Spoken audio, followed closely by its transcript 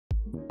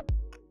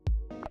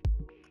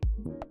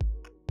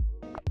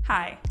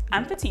Hi,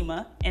 I'm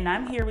Fatima, and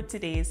I'm here with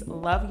today's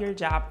Love Your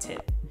Job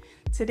tip.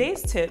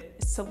 Today's tip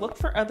is to look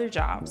for other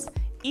jobs,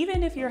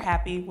 even if you're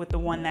happy with the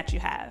one that you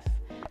have.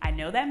 I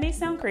know that may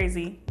sound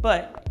crazy,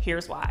 but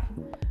here's why.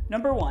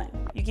 Number one,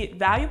 you get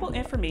valuable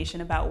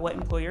information about what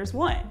employers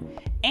want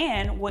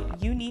and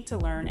what you need to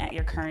learn at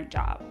your current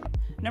job.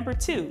 Number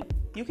two,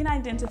 you can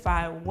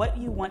identify what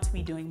you want to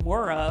be doing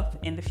more of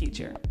in the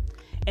future.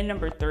 And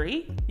number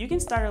three, you can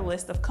start a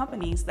list of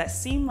companies that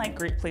seem like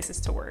great places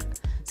to work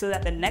so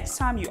that the next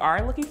time you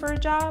are looking for a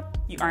job,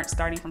 you aren't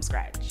starting from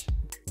scratch.